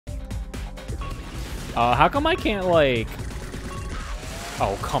How come I can't, like...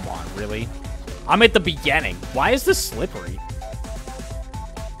 Oh, come on, really? I'm at the beginning. Why is this slippery?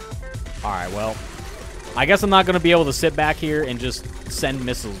 Alright, well... I guess I'm not going to be able to sit back here and just send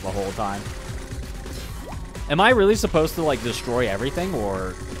missiles the whole time. Am I really supposed to, like, destroy everything,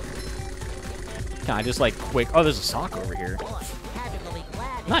 or... Can I just, like, quick... Oh, there's a sock over here.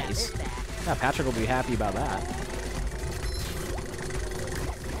 Nice. Yeah, Patrick will be happy about that.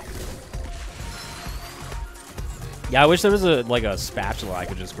 Yeah, I wish there was a like a spatula I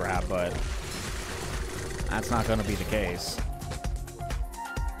could just grab, but that's not going to be the case.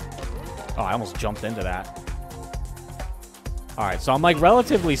 Oh, I almost jumped into that. All right, so I'm like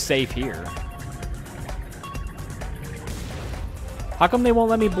relatively safe here. How come they won't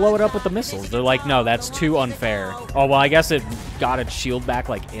let me blow it up with the missiles? They're like, no, that's too unfair. Oh, well, I guess it got its shield back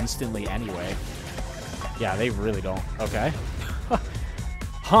like instantly anyway. Yeah, they really don't. Okay.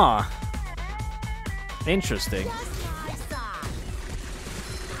 Huh. Interesting.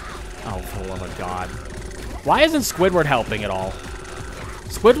 Oh, for the love of God. Why isn't Squidward helping at all?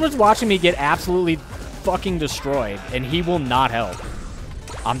 Squidward's watching me get absolutely fucking destroyed, and he will not help.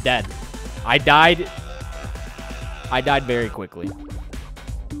 I'm dead. I died very quickly.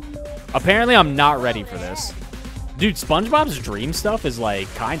 Apparently, I'm not ready for this. Dude, SpongeBob's dream stuff is, like,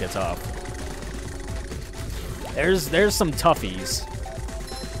 kind of tough. There's some toughies.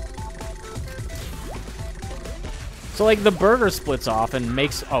 So, like, the burger splits off and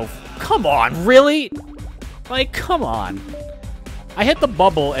makes... Oh, come on, really? Like, come on. I hit the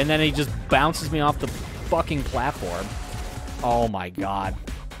bubble, and then he just bounces me off the fucking platform. Oh, my God.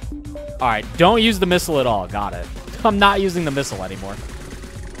 All right, don't use the missile at all. Got it. I'm not using the missile anymore.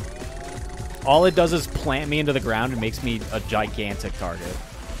 All it does is plant me into the ground and makes me a gigantic target.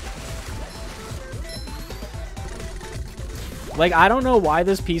 Like, I don't know why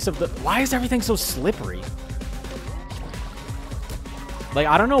this piece of the... Why is everything so slippery? Like,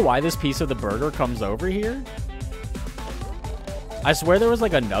 I don't know why this piece of the burger comes over here. I swear there was,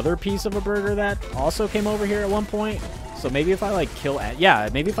 like, another piece of a burger that also came over here at one point. So maybe if I, like, kill... Yeah,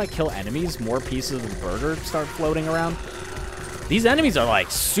 maybe if I kill enemies, more pieces of the burger start floating around. These enemies are,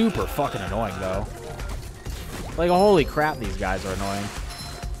 like, super fucking annoying, though. Like, holy crap, these guys are annoying.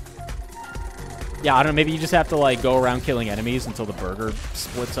 Yeah, I don't know. Maybe you just have to, like, go around killing enemies until the burger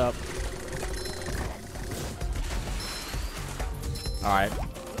splits up. All right.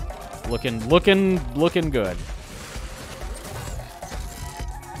 Looking good.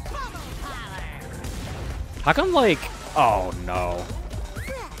 How come, like... Oh, no.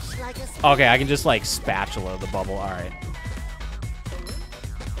 Okay, I can just, like, spatula the bubble. All right.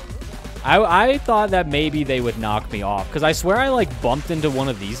 I thought that maybe they would knock me off, because I swear I, like, bumped into one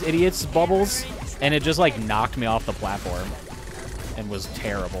of these idiots' bubbles, and it just, like, knocked me off the platform, and was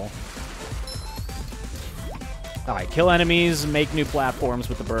terrible. Alright, kill enemies, make new platforms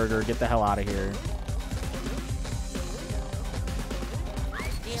with the burger, get the hell out of here.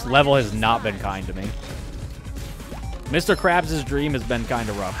 This level has not been kind to me. Mr. Krabs' dream has been kind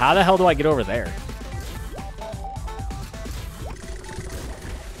of rough. How the hell do I get over there?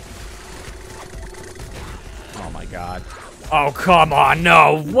 God. Oh, come on.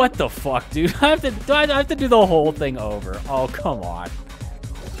 No. What the fuck, dude? I have to do the whole thing over. Oh, come on.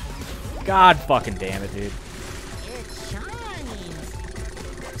 God fucking damn it, dude.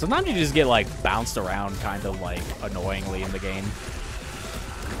 Sometimes you just get, like, bounced around kind of, like, annoyingly in the game.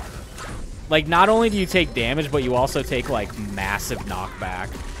 Like, not only do you take damage, but you also take, like, massive knockback.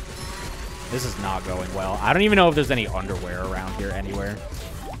 This is not going well. I don't even know if there's any underwear around here anywhere.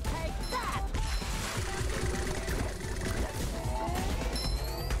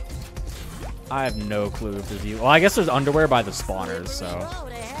 I have no clue if there's you. Well, I guess there's underwear by the spawners, so.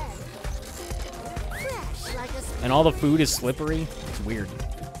 And all the food is slippery. It's weird.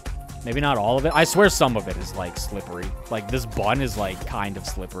 Maybe not all of it. I swear some of it is, like, slippery. Like, this bun is, like, kind of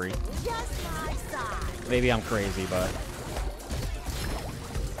slippery. Maybe I'm crazy, but...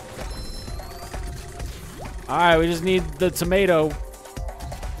 Alright, we just need the tomato.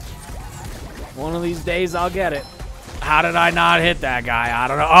 One of these days, I'll get it. How did I not hit that guy? I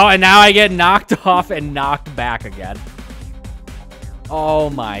don't know. Oh, and now I get knocked off and knocked back again.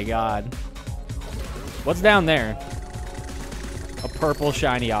 Oh, my God. What's down there? A purple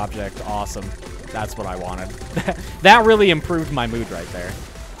shiny object. Awesome. That's what I wanted. That really improved my mood right there.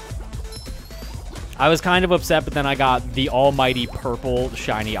 I was kind of upset, but then I got the almighty purple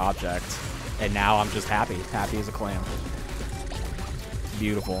shiny object. And now I'm just happy. Happy as a clam.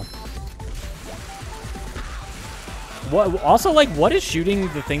 Beautiful. What, also, like, what is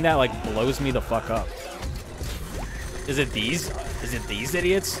shooting the thing that, like, blows me the fuck up? Is it these? Is it these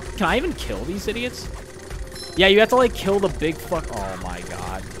idiots? Can I even kill these idiots? Yeah, you have to, like, kill the big fuck... Oh, my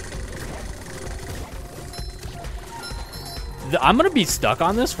God. I'm gonna be stuck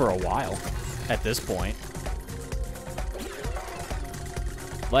on this for a while at this point.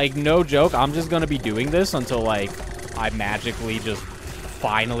 Like, no joke, I'm just gonna be doing this until, like, I magically just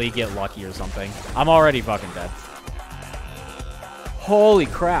finally get lucky or something. I'm already fucking dead. Holy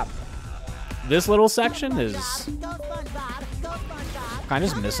crap. This little section is... Can I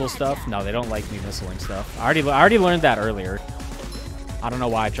just missile stuff? No, they don't like me missiling stuff. I already learned that earlier. I don't know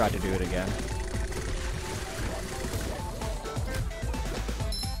why I tried to do it again.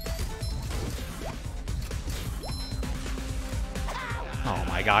 Oh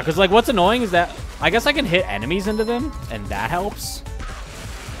my god, because like what's annoying is that I guess I can hit enemies into them, and that helps.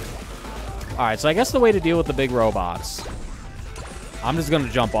 Alright, so I guess the way to deal with the big robots, I'm just gonna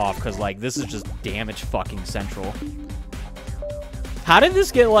jump off because like this is just damage fucking central. How did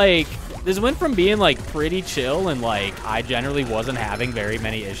this get like, this went from being like pretty chill and like I generally wasn't having very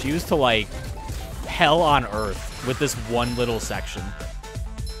many issues to like hell on earth with this one little section.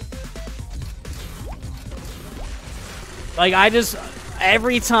 Like I just,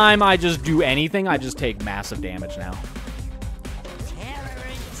 every time I just do anything, I just take massive damage now.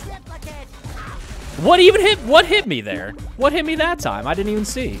 What even hit, what hit me there? What hit me that time? I didn't even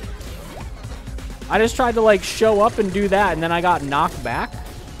see. I just tried to like show up and do that and then I got knocked back.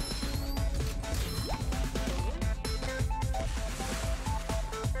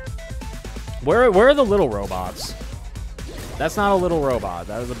 Where are the little robots? That's not a little robot.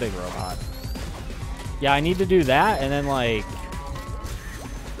 That was a big robot. Yeah, I need to do that and then like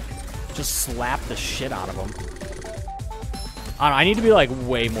just slap the shit out of them. I don't know, I need to be like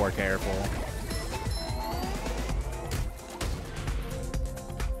way more careful.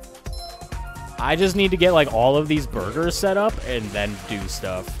 I just need to get like all of these burgers set up and then do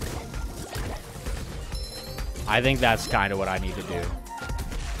stuff. I think that's kind of what I need to do.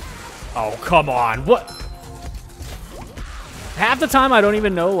 Oh, come on. What? Half the time I don't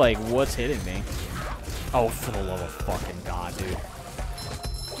even know like what's hitting me. Oh, for the love of fucking God, dude.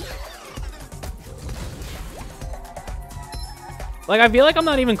 Like, I feel like I'm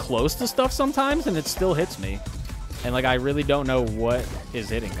not even close to stuff sometimes and it still hits me. And like, I really don't know what is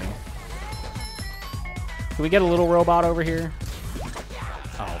hitting me. Can we get a little robot over here?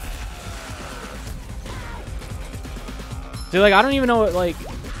 Oh. Dude, like, I don't even know what, like...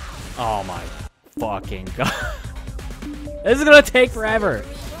 Oh, my fucking God. This is gonna take forever.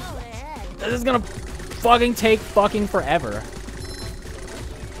 This is gonna fucking take fucking forever.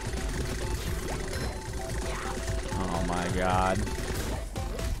 Oh, my God.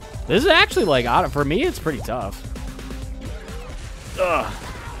 This is actually, like, for me, it's pretty tough. Ugh.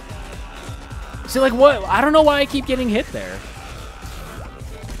 See, like, what? I don't know why I keep getting hit there.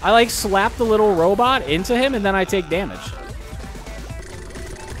 I, like, slap the little robot into him, and then I take damage.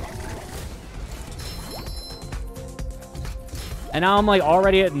 And now I'm, like,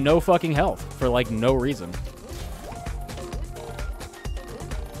 already at no fucking health for, like, no reason.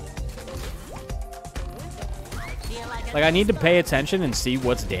 Like, I need to pay attention and see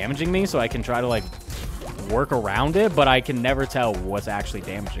what's damaging me so I can try to, like, work around it, but I can never tell what's actually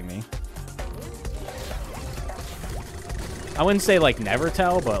damaging me. I wouldn't say, like, never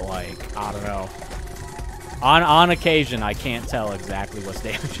tell, but, like, I don't know. On occasion, I can't tell exactly what's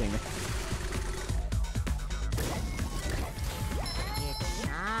damaging me.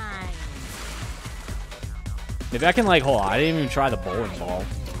 Maybe I can, like, hold on. I didn't even try the bowling ball.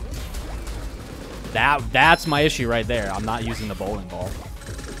 That's my issue right there. I'm not using the bowling ball.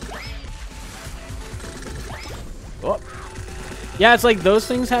 Oh. Yeah, it's like those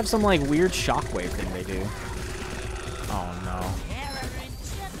things have some, like, weird shockwave thing they do. Oh, no.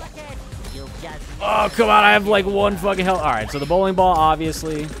 Oh, come on. I have, like, one fucking health. All right, so the bowling ball,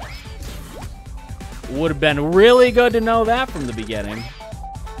 obviously. Would have been really good to know that from the beginning.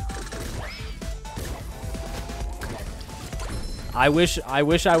 I wish I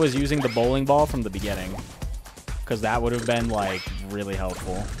was using the bowling ball from the beginning. Because that would have been, like, really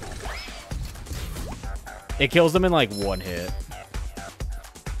helpful. It kills them in, like, one hit.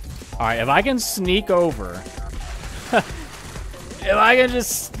 All right, if I can sneak over... If I can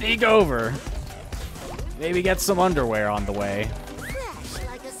just sneak over, maybe get some underwear on the way. Fresh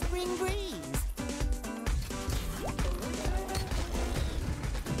like a spring breeze.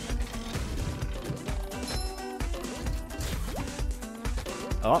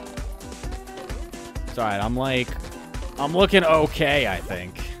 Oh. It's alright, I'm looking okay, I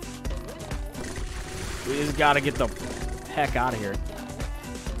think. We just gotta get the heck out of here.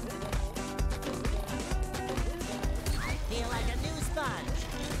 I feel like a new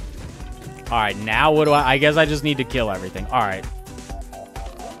Alright, now what do I guess I just need to kill everything. Alright.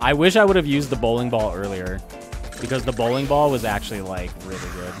 I wish I would have used the bowling ball earlier. Because the bowling ball was actually, like, really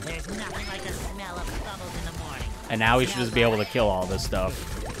good. There's nothing like the smell of bubbles in the morning. And now we should just be able to kill all this stuff.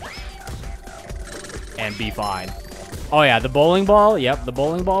 And be fine. Oh, yeah, the bowling ball. Yep, the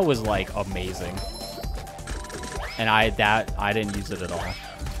bowling ball was, like, amazing. And I didn't use it at all.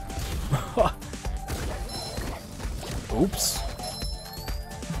 Oops.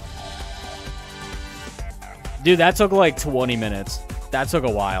 Dude, that took like 20 minutes. That took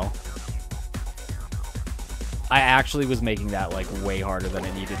a while. I actually was making that like way harder than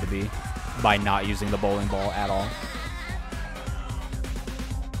it needed to be by not using the bowling ball at all.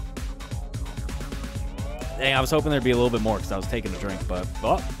 Dang, I was hoping there'd be a little bit more because I was taking a drink, but...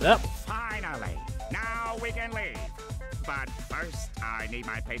 Oh, yep. Finally! Now we can leave. But first, I need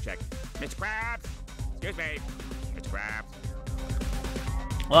my paycheck. Mr. Krabs! Excuse me. Mr. Krabs.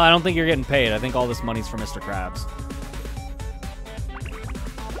 Well, I don't think you're getting paid. I think all this money's for Mr. Krabs.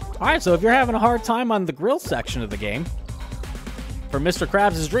 Alright, so if you're having a hard time on the grill section of the game, for Mr.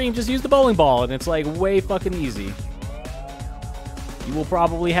 Krabs' dream, just use the bowling ball, and it's like way fucking easy. You will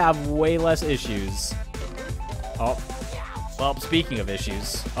probably have way less issues. Oh. Well, speaking of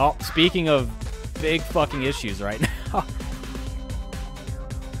issues. Oh, speaking of big fucking issues right now.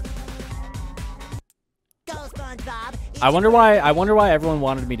 Go, SpongeBob. I wonder why everyone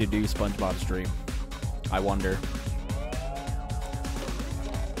wanted me to do SpongeBob's dream. I wonder.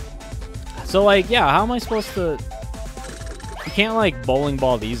 So, like, yeah, how am I supposed to... You can't, like, bowling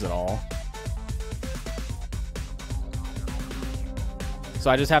ball these at all.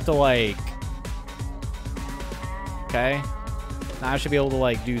 So I just have to, like... Okay. Now I should be able to,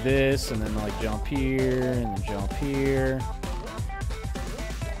 like, do this, and then, like, jump here, and then jump here.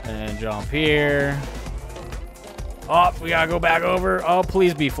 And jump here. Oh, we gotta go back over. Oh,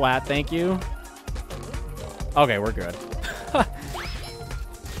 please be flat, thank you. Okay, we're good.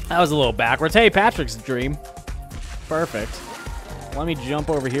 That was a little backwards. Hey, Patrick's dream. Perfect. Let me jump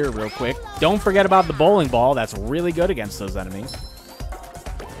over here real quick. Don't forget about the bowling ball. That's really good against those enemies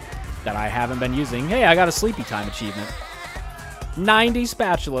that I haven't been using. Hey, I got a sleepy time achievement. 90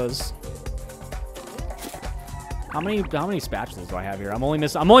 spatulas. How many spatulas do I have here? I'm only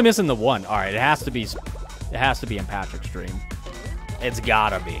missing the one. All right, it has to be in Patrick's dream. It's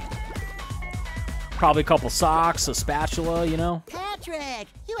gotta be. Probably a couple socks, a spatula, you know? Patrick,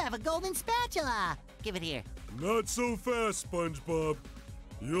 you have a golden spatula. Give it here. Not so fast, SpongeBob.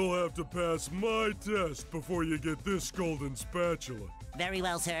 You'll have to pass my test before you get this golden spatula. Very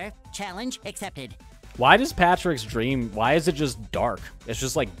well, sir. Challenge accepted. Why does Patrick's dream, why is it just dark? It's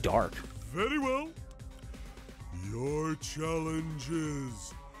just like dark. Very well. Your challenge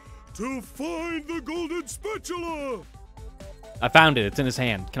is to find the golden spatula. I found it. It's in his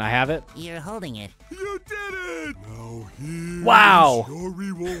hand. Can I have it? You're holding it. You did it! Now here's Wow. your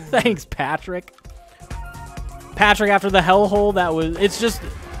reward. Thanks, Patrick. Patrick, after the hellhole that was... It's just...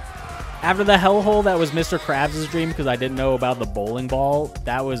 After the hellhole that was Mr. Krabs' dream, because I didn't know about the bowling ball,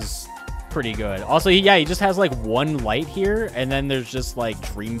 that was pretty good. Also, he just has, like, one light here, and then there's just, like,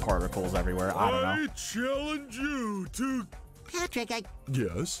 dream particles everywhere. I don't know. I challenge you to... Patrick,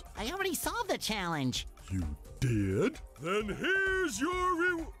 Yes? I already solved the challenge. You did? Then here's your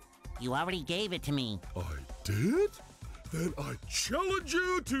reward. You already gave it to me. I did? Then I challenge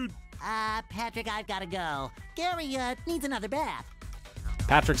you to... Patrick, I've got to go. Gary, needs another bath.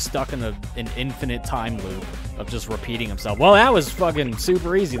 Patrick's stuck in an infinite time loop of just repeating himself. Well, that was fucking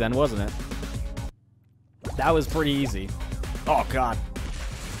super easy then, wasn't it? That was pretty easy. Oh, God.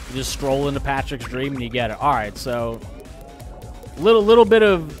 You just stroll into Patrick's dream and you get it. All right, so... Little bit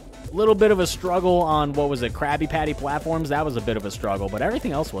of a struggle on, what was it, Krabby Patty platforms. That was a bit of a struggle, but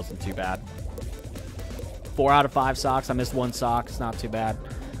everything else wasn't too bad. 4 out of 5 socks. I missed 1 sock. It's not too bad.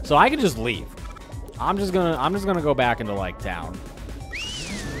 So I can just leave. I'm just gonna go back into, like, town.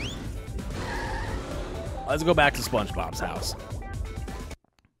 Let's go back to SpongeBob's house.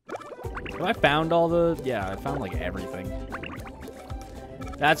 Have I found all the... Yeah, I found, like, everything.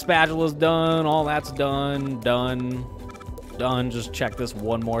 That spatula's done. All that's done. Done. Just check this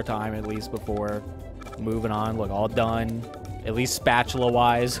one more time at least before moving on. Look, all done. At least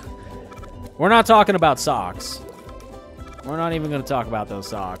spatula-wise. We're not talking about socks. We're not even going to talk about those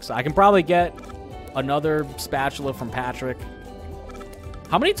socks. I can probably get another spatula from Patrick.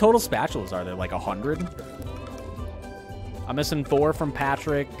 How many total spatulas are there? Like 100? I'm missing 4 from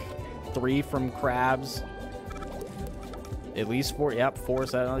Patrick, 3 from Krabs. At least 4. Yep, 4.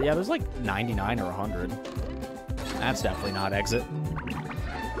 Yeah, there's like 99 or 100. That's definitely not exit.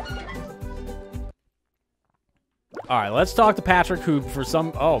 All right, let's talk to Patrick, who for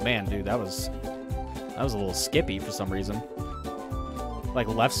some... Oh, man, dude, that was a little skippy for some reason. Like,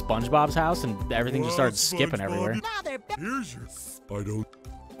 left SpongeBob's house, and everything just started skipping everywhere. Here's your... I don't...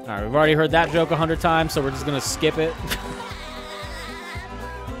 All right, we've already heard that joke 100 times, so we're just going to skip it.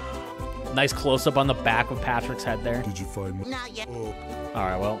 Nice close-up on the back of Patrick's head there. Did you find my... Not yet. Oh. All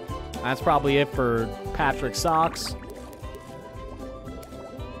right, well, that's probably it for Patrick's socks.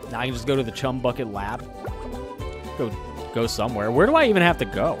 Now I can just go to the Chum Bucket lab. Go somewhere. Where do I even have to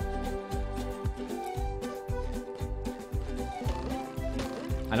go?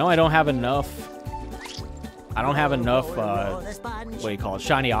 I know I don't have enough. I don't have enough, what do you call it?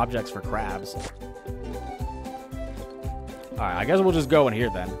 Shiny objects for crabs. Alright, I guess we'll just go in here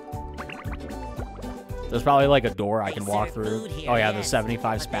then. There's probably like a door I can walk through. Oh yeah, the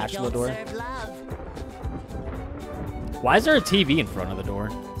 75 spatula door. Why is there a TV in front of the door?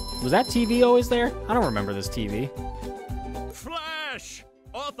 Was that TV always there? I don't remember this TV. Flash!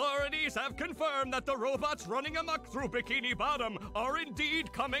 Authorities have confirmed that the robots running amok through Bikini Bottom are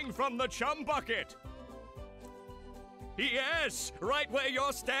indeed coming from the Chum Bucket. Yes, right where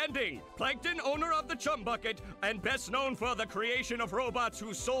you're standing. Plankton, owner of the Chum Bucket, and best known for the creation of robots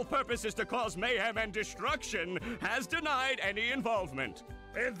whose sole purpose is to cause mayhem and destruction, has denied any involvement.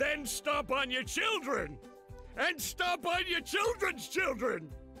 And then stomp on your children! And stomp on your children's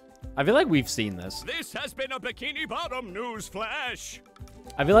children! I feel like we've seen this. This has been a Bikini Bottom news flash.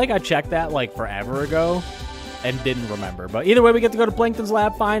 I feel like I checked that like forever ago and didn't remember. But either way, we get to go to Plankton's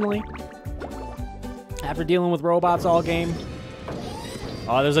lab finally. After dealing with robots all game.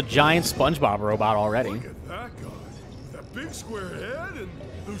 Oh, there's a giant SpongeBob robot already. Look at that guy. That big square head and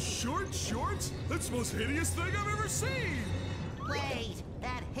those short shorts. That's the most hideous thing I've ever seen. Wait,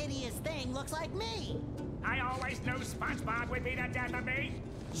 that hideous thing looks like me. I always knew SpongeBob would be the death of me.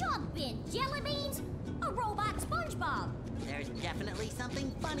 Jumpin' jelly beans? A robot SpongeBob. There's definitely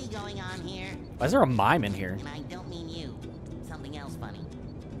something funny going on here. Why is there a mime in here? And I don't mean you. Something else funny.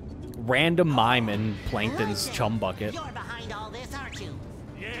 Random mime in Plankton's Chum Bucket. You're behind all this, aren't you?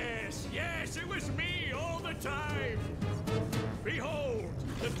 Yes, it was me all the time. Behold,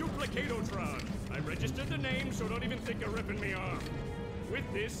 the Duplicatotron. I registered the name, so don't even think of ripping me off. With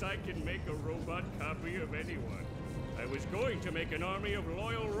this, I can make a robot copy of anyone. I was going to make an army of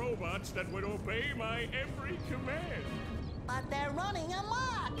loyal robots that would obey my every command. But they're running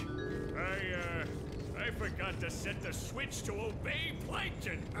amok. I forgot to set the switch to obey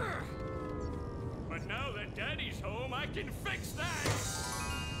Plankton. Ugh. But now that Daddy's home, I can fix that.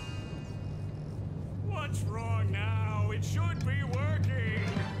 What's wrong now? It should be working.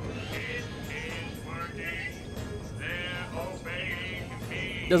 It is working. They're obeying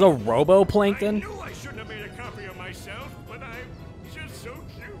me. There's a Robo Plankton. I knew I shouldn't have made a copy of myself, but I'm just so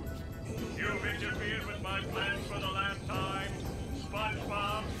cute. You've interfered with my plans for the last time.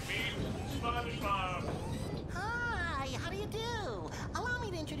 SpongeBob meets SpongeBob. Hi, how do you do? Allow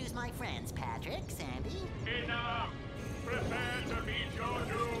me to introduce my friends, Patrick, Sandy. Enough! Prepare to meet your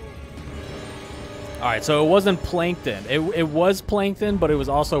doom! Alright, so it wasn't Plankton. It was Plankton, but it was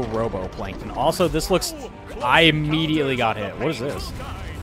also Robo Plankton. Also, this looks... I immediately got hit. What is this?